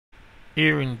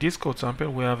Here in this code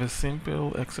sample we have a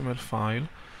simple XML file.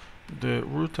 The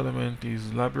root element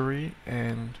is library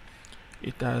and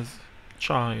it has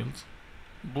child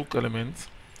book elements.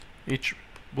 Each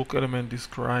book element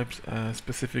describes a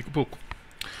specific book.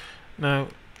 Now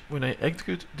when I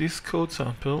execute this code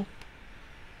sample,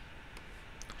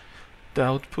 the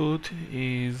output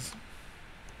is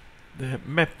the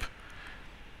map,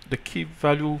 the key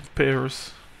value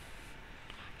pairs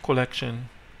collection,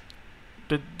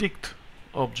 the dict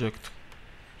object.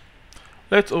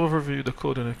 Let's overview the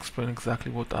code and explain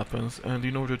exactly what happens, and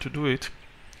in order to do it,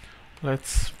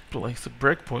 let's place a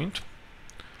breakpoint,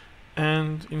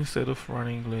 and instead of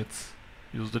running, let's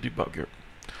use the debugger.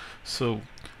 So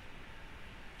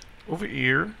over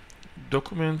here,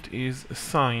 document is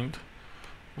assigned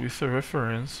with a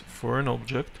reference for an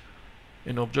object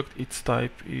its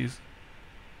type is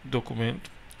document,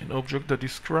 an object that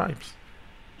describes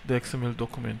the XML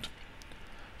document.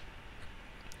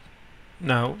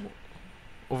 Now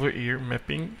over here,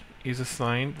 mapping is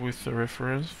assigned with a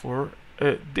reference for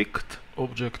a dict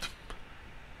object,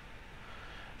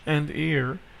 and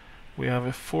here we have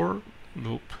a for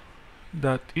loop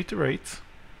that iterates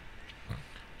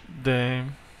the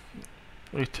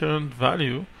returned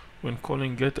value when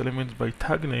calling get elements by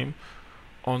tag name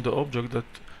on the object that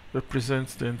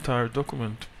represents the entire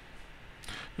document.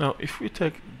 Now if we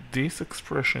take this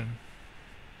expression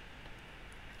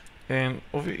and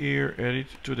over here add it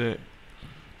to the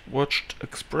watched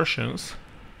expressions,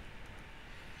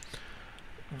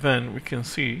 then we can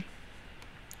see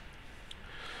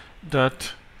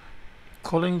that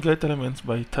calling get elements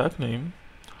by tag name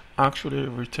actually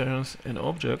returns an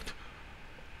object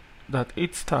that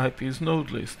its type is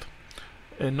node list.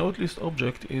 A node list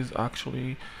object is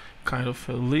actually kind of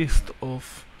a list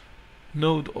of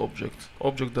node objects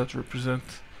that represent,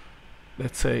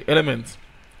 let's say, elements,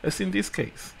 as in this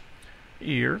case.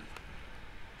 Here,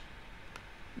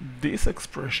 this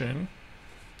expression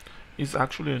is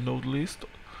actually a node list,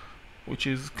 which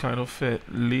is kind of a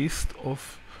list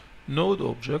of node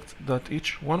objects that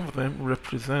each one of them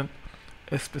represent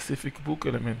a specific book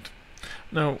element.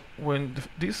 Now when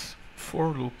this for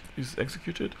loop is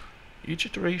executed, each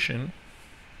iteration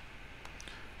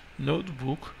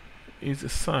notebook is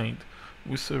assigned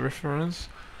with a reference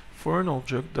for an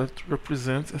object that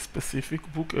represents a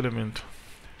specific book element.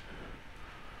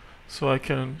 So I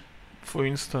can, for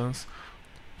instance,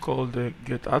 call the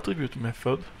getAttribute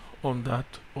method on that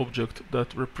object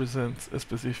that represents a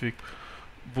specific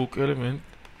book element,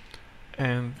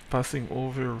 and passing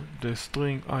over the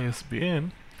string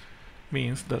ISBN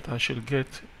means that I shall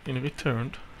get in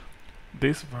return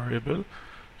this variable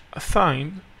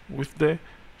assigned with the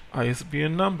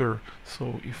ISBN number.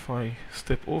 So if I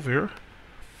step over,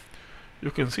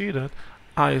 you can see that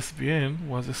ISBN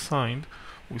was assigned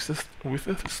with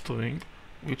a string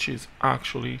which is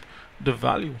actually the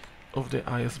value of the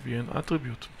ISBN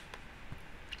attribute.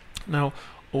 Now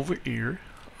over here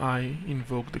I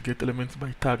invoke the get elements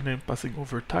by tag name passing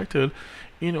over title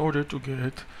in order to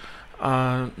get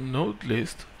a node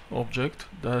list object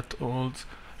that holds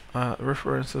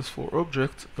references for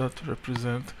objects that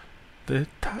represent the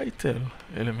title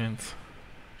elements.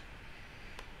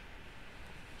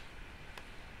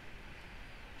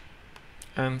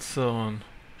 And so on.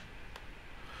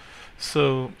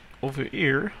 So over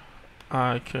here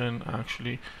I can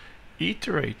actually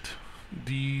iterate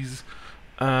these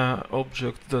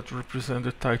objects that represent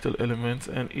the title elements,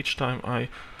 and each time I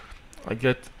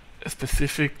get a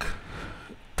specific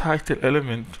title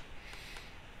element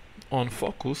on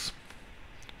focus,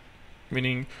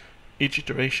 meaning each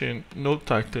iteration node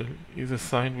title is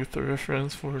assigned with a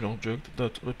reference for an object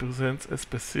that represents a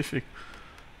specific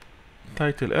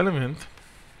title element.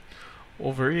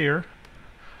 Over here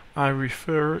I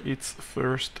refer its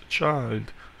first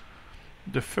child.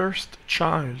 The first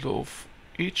child of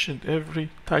each and every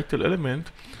title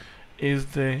element is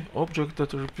the object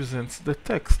that represents the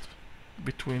text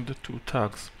between the two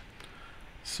tags.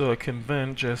 So I can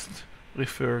then just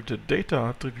refer the data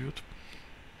attribute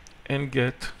and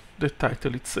get the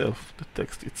title itself, the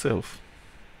text itself.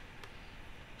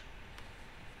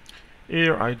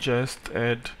 Here I just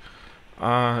add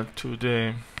to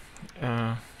the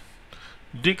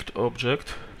dict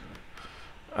object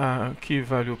key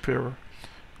value pair.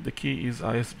 The key is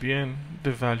ISBN,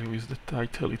 the value is the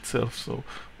title itself. So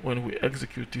when we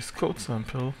execute this code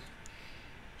sample,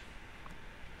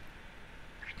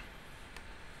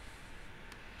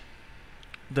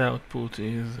 the output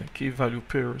is key value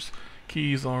pairs.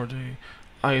 Keys are the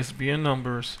ISBN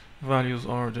numbers, values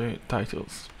are the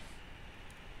titles.